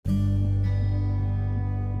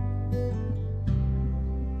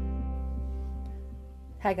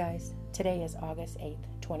Hi guys, today is August 8th,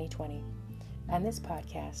 2020. On this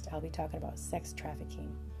podcast, I'll be talking about sex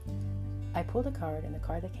trafficking. I pulled a card and the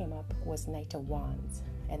card that came up was Knight of Wands,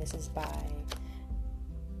 and this is by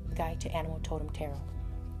Guide to Animal Totem Tarot.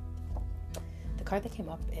 The card that came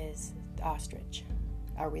up is the ostrich.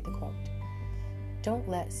 I'll read the quote. Don't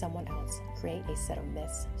let someone else create a set of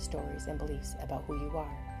myths, stories, and beliefs about who you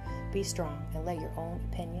are. Be strong and let your own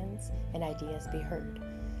opinions and ideas be heard.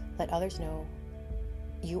 Let others know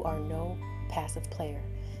you are no passive player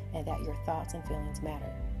and that your thoughts and feelings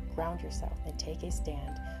matter. Ground yourself and take a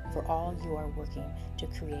stand for all you are working to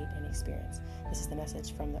create and experience. This is the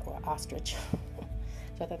message from the ostrich. So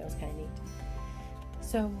I thought that was kind of neat.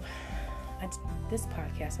 So on this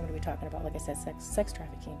podcast, I'm going to be talking about, like I said, sex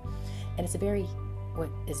trafficking. And it's what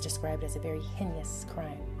is described as a very heinous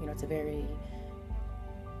crime. It's a very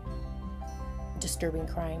disturbing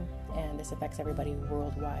crime, and this affects everybody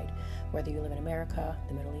worldwide, whether you live in America,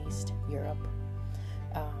 the Middle East, Europe.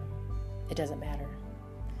 It doesn't matter.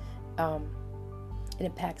 It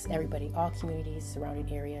impacts everybody, all communities,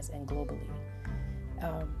 surrounding areas, and globally.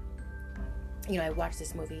 I watched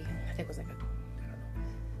this movie, I think it was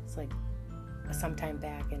some time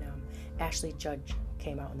back, and Ashley Judge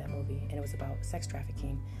came out in that movie, and it was about sex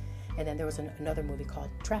trafficking. And then there was another movie called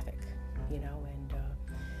Traffic,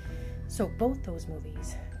 so both those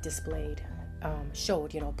movies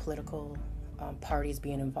showed, political parties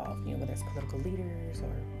being involved, whether it's political leaders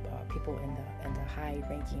or people in the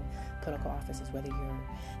high-ranking political offices, whether you're,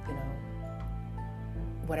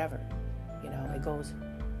 whatever, it goes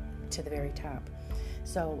to the very top.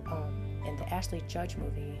 So in the Ashley Judge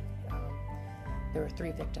movie, there were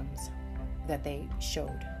 3 victims that they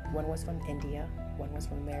showed. One was from India, one was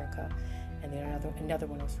from America, and then another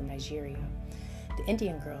one was from Nigeria. The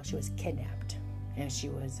Indian girl, she was kidnapped, and she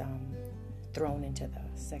was thrown into the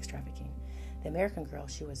sex trafficking. The American girl,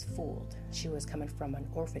 she was fooled. She was coming from an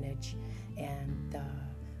orphanage, and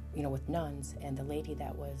with nuns, and the lady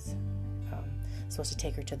that was supposed to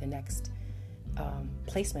take her to the next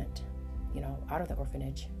placement, out of the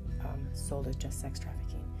orphanage, sold her to sex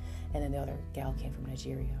trafficking. And then the other gal came from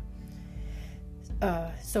Nigeria.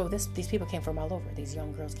 So these people came from all over. These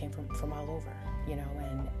young girls came from all over,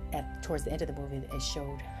 and towards the end of the movie, it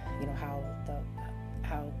showed, how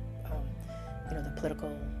the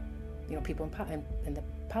political, people in the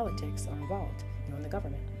politics are involved, in the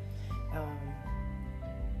government.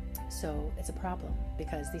 So it's a problem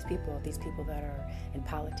because these people that are in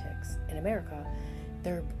politics in America,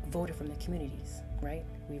 they're voted from the communities, right?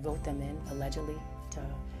 We vote them in allegedly to,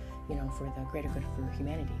 for the greater good for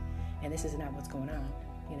humanity. And this is not what's going on,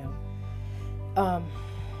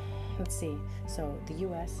 Let's see. So the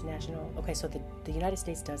U.S. so the United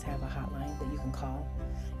States does have a hotline that you can call.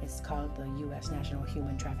 It's called the U.S. National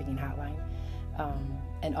Human Trafficking Hotline.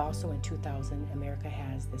 And also in 2000, America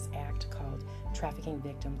has this act called Trafficking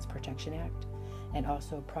Victims Protection Act, and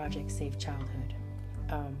also Project Safe Childhood.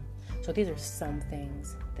 So these are some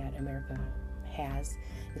things that America has,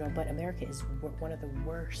 but America is one of the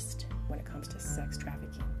worst when it comes to sex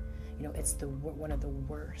trafficking. It's one of the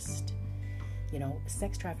worst.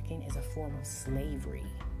 Sex trafficking is a form of slavery.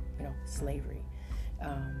 Slavery.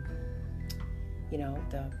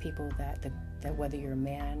 The people that whether you're a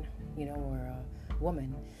man, or a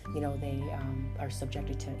woman, they are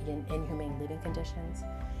subjected to inhumane living conditions,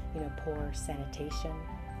 poor sanitation,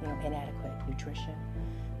 inadequate nutrition,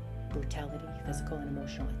 brutality, physical and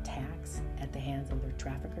emotional attacks at the hands of their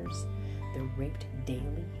traffickers. They're raped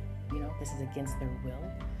daily. This is against their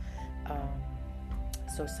will.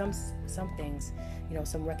 So some things,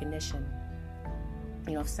 some recognition,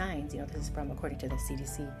 of signs, this is from according to the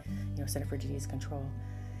CDC, Center for Disease Control.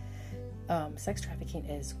 Sex trafficking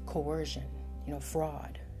is coercion,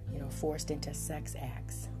 fraud, forced into sex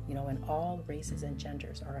acts, and all races and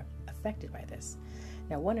genders are affected by this.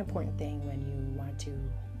 Now, one important thing when you want to,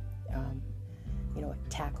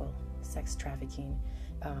 tackle sex trafficking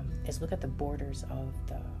is look at the borders of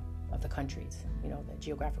the countries, the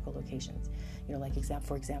geographical locations,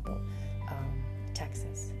 for example,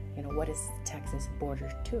 Texas. What is Texas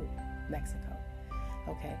border to? Mexico.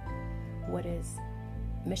 Okay. What is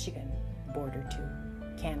Michigan border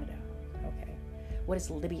to? Canada. Okay. What is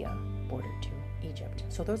Libya border to? Egypt.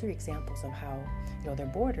 So those are examples of how, they're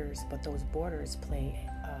borders, but those borders play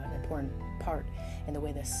an important part in the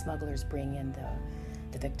way the smugglers bring in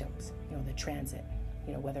the victims, the transit,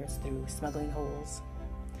 whether it's through smuggling holes,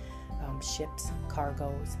 ships,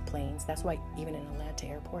 cargoes, planes. That's why even in Atlanta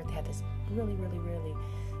airport, they have this really, really, really,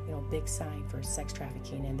 big sign for sex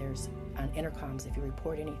trafficking. And there's on intercoms, if you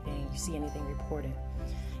report anything, you see anything, report it.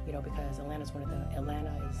 Because Atlanta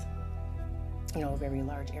is a very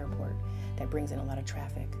large airport that brings in a lot of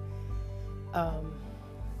traffic.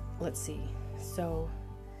 Let's see. So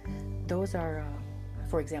those are,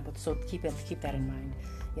 for example, so keep that in mind.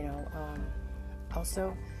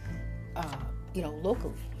 Also,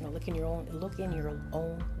 locally, look in your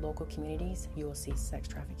own local communities. You will see sex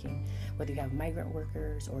trafficking, whether you have migrant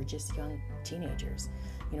workers or just young teenagers.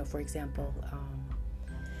 For example,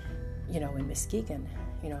 in Muskegon,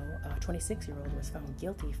 a 26-year-old was found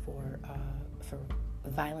guilty for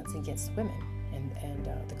violence against women, and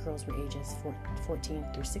the girls were ages 14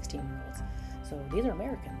 through 16-year-olds. So these are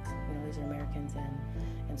Americans,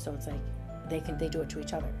 and so it's like they do it to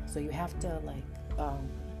each other. So you have to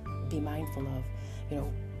be mindful of,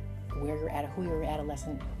 where you're at, who your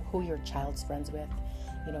adolescent, who your child's friends with,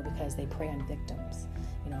 because they prey on victims.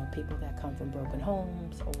 People that come from broken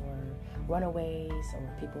homes or runaways or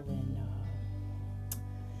people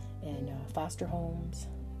in foster homes,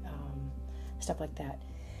 stuff like that.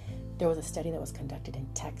 There was a study that was conducted in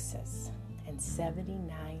Texas, and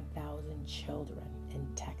 79,000 children in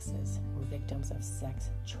Texas were victims of sex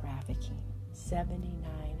trafficking.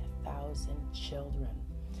 79,000 children.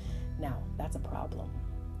 Now, that's a problem.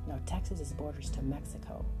 Now, Texas is borders to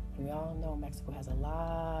Mexico, and we all know Mexico has a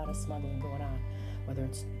lot of smuggling going on, whether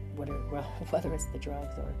it's the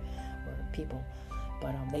drugs or people.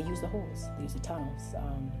 But they use the holes, they use the tunnels,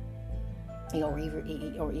 or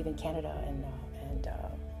even Canada and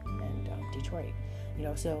Detroit.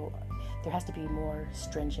 So there has to be more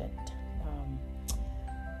stringent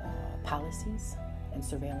policies and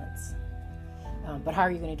surveillance. But how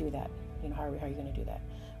are you going to do that? How are you going to do that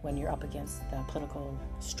when you're up against the political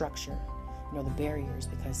structure, the barriers,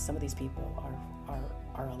 because some of these people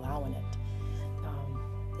are allowing it.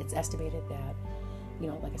 It's estimated that,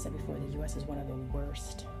 like I said before, the U.S. is one of the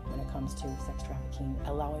worst when it comes to sex trafficking,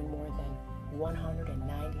 allowing more than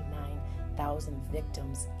 199,000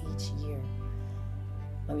 victims each year.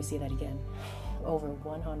 Let me say that again. Over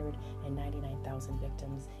 199,000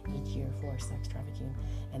 victims each year for sex trafficking,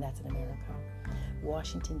 and that's in America.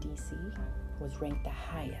 Washington, D.C. was ranked the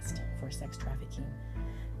highest for sex trafficking.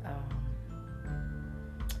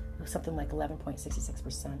 It was something like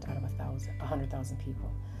 11.66% out of 100,000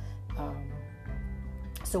 people.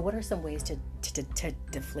 So what are some ways to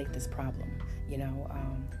deflate this problem?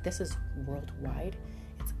 This is worldwide.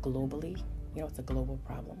 It's globally. It's a global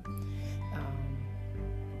problem.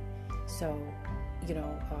 So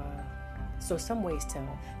some ways to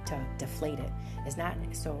deflate it is not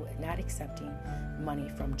accepting money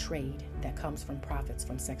from trade that comes from profits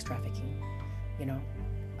from sex trafficking.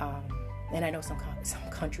 And I know some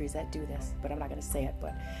countries that do this, but I'm not going to say it.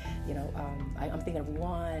 But I'm thinking of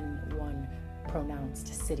one pronounced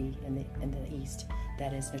city in the East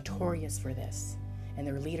that is notorious for this, and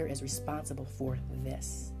their leader is responsible for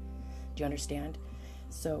this. Do you understand?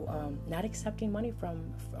 So not accepting money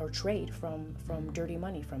from or trade from dirty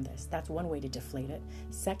money from this. That's one way to deflate it.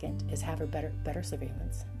 Second is have a better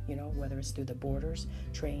surveillance, whether it's through the borders,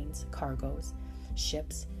 trains, cargoes,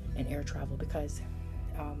 ships, and air travel. Because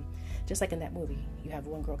just like in that movie, you have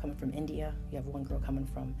one girl coming from India, you have one girl coming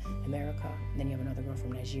from America, and then you have another girl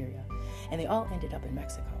from Nigeria. And they all ended up in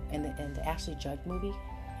Mexico. In the Ashley Judd movie,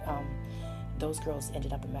 those girls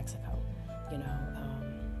ended up in Mexico,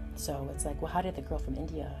 So it's like, well, how did the girl from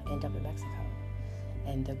India end up in Mexico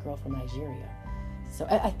and the girl from Nigeria? So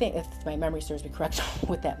I think, if my memory serves me correct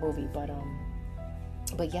with that movie, but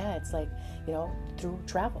yeah, it's like, through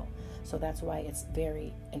travel. So that's why it's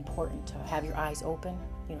very important to have your eyes open,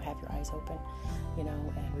 and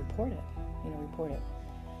report it,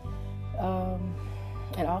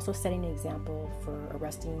 and also setting an example for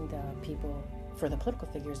arresting the people, for the political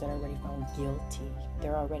figures that are already found guilty.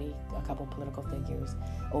 There are already a couple political figures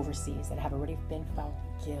overseas that have already been found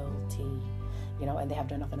guilty, and they have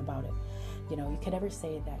done nothing about it. You can never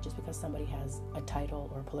say that just because somebody has a title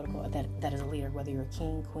or political, that is a leader, whether you're a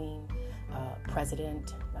king, queen,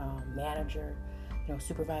 president, manager,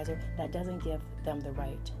 supervisor, that doesn't give them the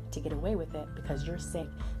right to get away with it because you're sick.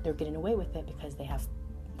 They're getting away with it because they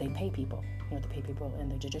pay people, they pay people in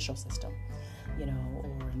the judicial system,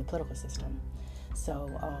 or in the political system. So,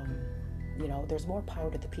 there's more power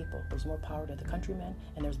to the people. There's more power to the countrymen,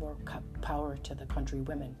 and there's more power to the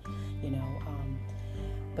countrywomen,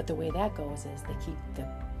 But the way that goes is they keep the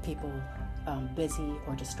people busy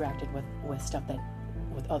or distracted with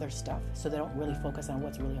other stuff, so they don't really focus on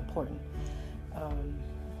what's really important.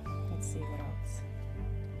 Let's see what else.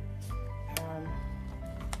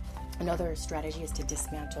 Another strategy is to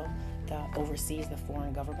dismantle the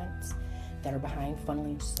foreign governments that are behind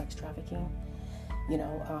funneling sex trafficking.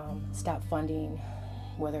 Stop funding,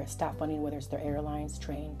 whether it's their airlines,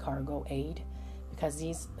 train, cargo, aid,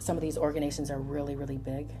 because some of these organizations are really, really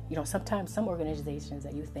big. Sometimes some organizations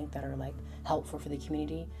that you think that are like helpful for the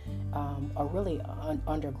community are really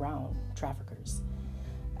underground traffickers.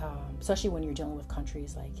 Especially when you're dealing with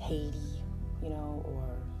countries like Haiti,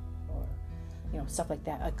 or stuff like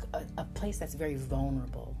that. A place that's very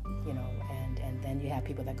vulnerable, and then you have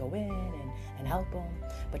people that go in and help them,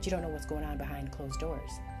 but you don't know what's going on behind closed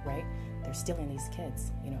doors, right? They're stealing these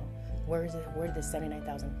kids, Where did the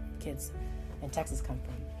 79,000 kids in Texas come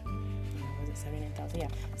from? Was it 79,000? Yeah,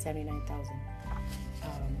 79,000.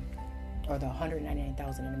 Or the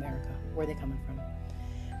 199,000 in America. Where are they coming from?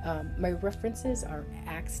 My references are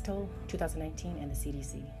ACTL 2019 and the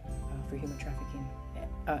CDC for human trafficking.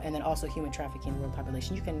 And then also human trafficking world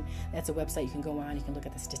population. That's a website you can go on, you can look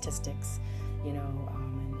at the statistics,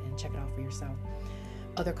 and check it out for yourself.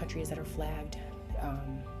 Other countries that are flagged,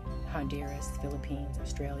 Honduras, Philippines,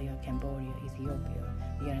 Australia, Cambodia, Ethiopia,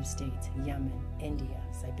 the United States, Yemen, India,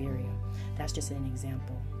 Siberia. That's just an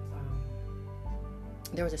example.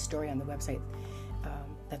 There was a story on the website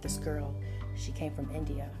that this girl, she came from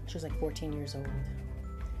India. She was like 14 years old,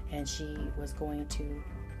 and she was going to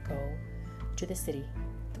go to the city,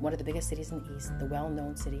 one of the biggest cities in the East, the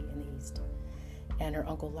well-known city in the East. And her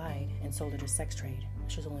uncle lied and sold her to sex trade.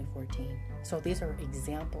 She was only 14. So these are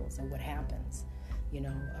examples of what happens,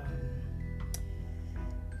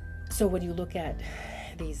 So when you look at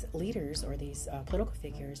these leaders or these political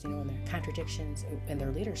figures, and their contradictions in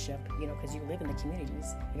their leadership, because you live in the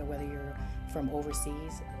communities, whether you're from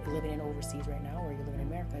overseas, living in overseas right now, or you live in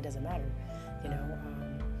America, it doesn't matter,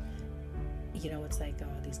 it's like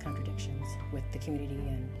these contradictions with the community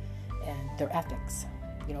and their ethics,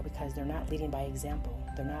 because they're not leading by example.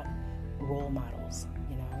 They're not role models,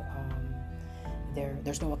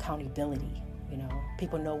 there's no accountability,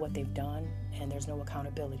 people know what they've done and there's no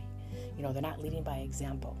accountability. They're not leading by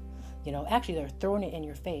example. Actually they're throwing it in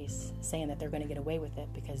your face, saying that they're going to get away with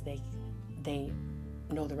it because they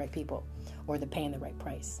know the right people or they're paying the right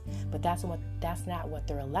price. But that's not what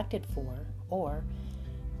they're elected for. Or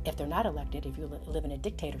if they're not elected, if you live in a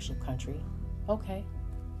dictatorship country, okay,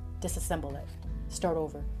 disassemble it, start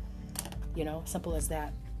over. Simple as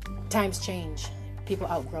that. Times change, people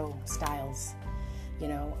outgrow styles.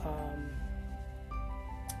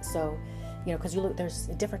 So, because there's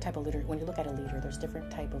a different type of leader. When you look at a leader, there's different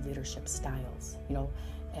type of leadership styles.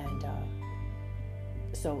 And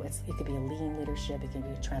so it could be a lean leadership, it can be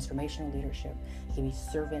a transformational leadership, it can be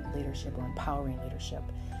servant leadership or empowering leadership.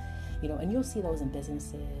 And you'll see those in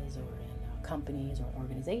businesses or in companies or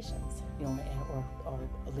organizations, or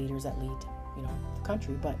leaders that lead, the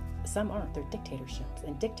country. But some aren't. They're dictatorships.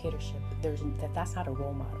 And dictatorship, that's not a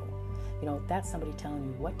role model. That's somebody telling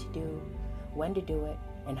you what to do, when to do it,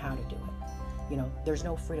 and how to do it. There's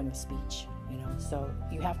no freedom of speech. So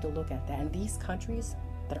you have to look at that. And these countries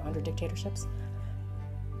that are under dictatorships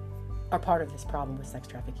are part of this problem with sex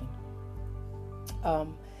trafficking.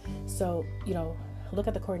 So look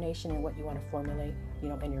at the coordination and what you want to formulate,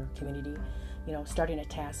 in your community. Starting a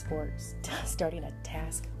task force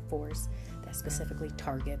that specifically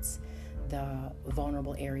targets the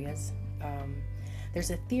vulnerable areas.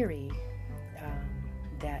 There's a theory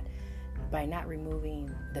that by not removing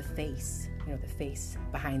the face, the face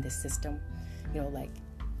behind the system, like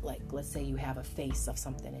let's say you have a face of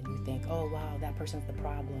something and you think, oh wow, that person's the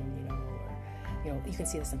problem, or you can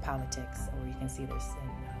see this in politics, or you can see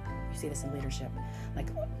this in leadership. Like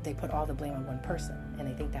they put all the blame on one person and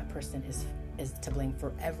they think that person is to blame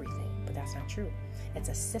for everything, but that's not true. It's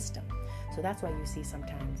a system. So that's why you see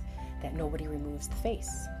sometimes that nobody removes the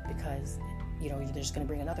face, because they're just going to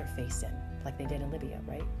bring another face in, like they did in Libya,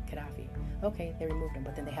 right? Gaddafi. Okay, they removed him,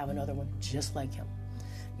 but then they have another one just like him.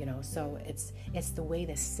 So it's the way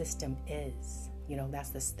the system is.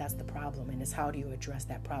 That's the problem, and it's how do you address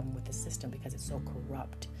that problem with the system, because it's so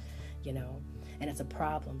corrupt. And it's a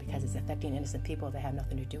problem because it's affecting innocent people that have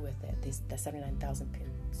nothing to do with it. The 79,000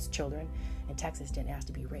 children in Texas didn't ask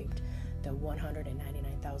to be raped. The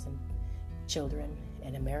 199,000 children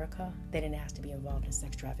in America, they didn't ask to be involved in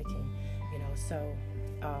sex trafficking. So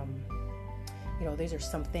these are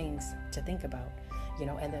some things to think about.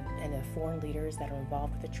 And the foreign leaders that are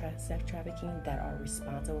involved with the sex trafficking, that are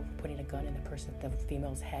responsible for putting a gun in the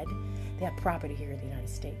female's head, they have property here in the United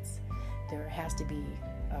States. There has to be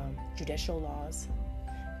judicial laws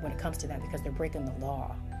when it comes to that, because they're breaking the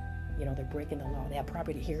law. They're breaking the law. They have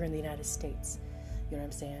property here in the United States. You know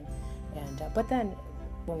what I'm saying? And but then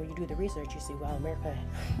when you do the research, you see, well, America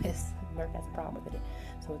has a problem with it.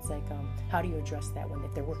 So it's like, how do you address that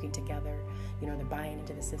if they're working together? They're buying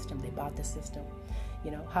into the system. They bought the system.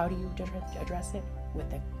 How do you address it? With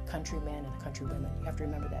the countrymen and the countrywomen. You have to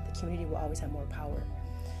remember that the community will always have more power,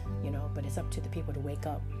 but it's up to the people to wake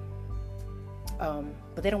up.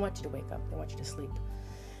 But they don't want you to wake up. They want you to sleep.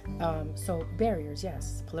 So barriers,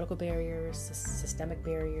 yes, political barriers, systemic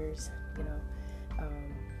barriers.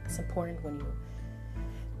 It's important when you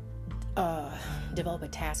develop a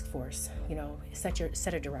task force. Set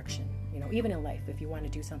a direction. Even in life, if you want to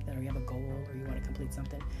do something, or you have a goal, or you want to complete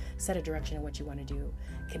something, set a direction in what you want to do.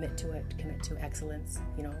 Commit to it. Commit to excellence.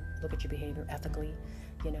 Look at your behavior ethically.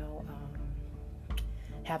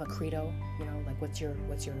 Have a credo. Like what's your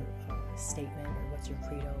statement, or what's your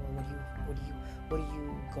credo, or what do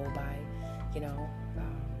you go by?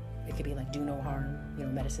 It could be like do no harm.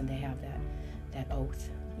 Medicine, they have that oath.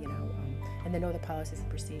 And then know the policies and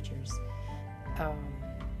procedures.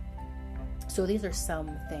 So these are some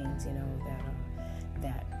things,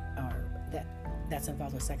 that's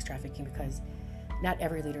involved with sex trafficking, because not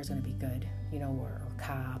every leader is going to be good, or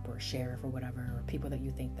cop or sheriff or whatever, or people that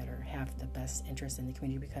you think that have the best interest in the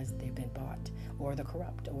community because they've been bought, or they're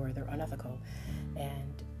corrupt, or they're unethical.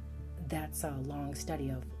 And that's a long study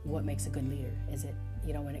of what makes a good leader. Is it,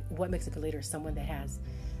 what makes a good leader is someone that has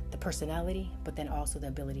the personality, but then also the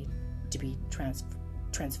ability to be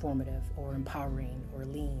transformative or empowering, or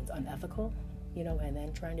lean, unethical, and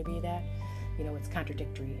then trying to be that, it's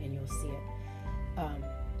contradictory, and you'll see it.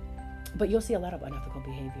 But you'll see a lot of unethical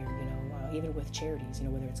behavior, even with charities,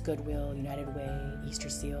 whether it's Goodwill, United Way, Easter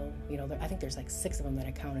Seal, I think there's like 6 of them that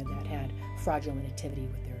I counted that had fraudulent activity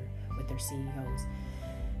with their CEOs.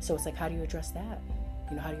 So it's like, how do you address that?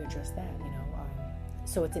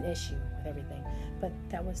 So it's an issue with everything. But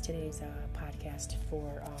that was today's podcast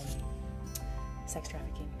for sex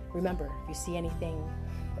trafficking. Remember, if you see anything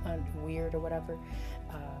weird or whatever,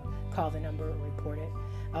 call the number or report it.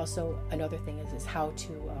 Also, another thing is how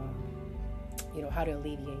to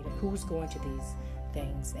alleviate it. Who's going to these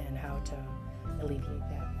things, and how to alleviate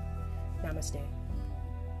that. Namaste.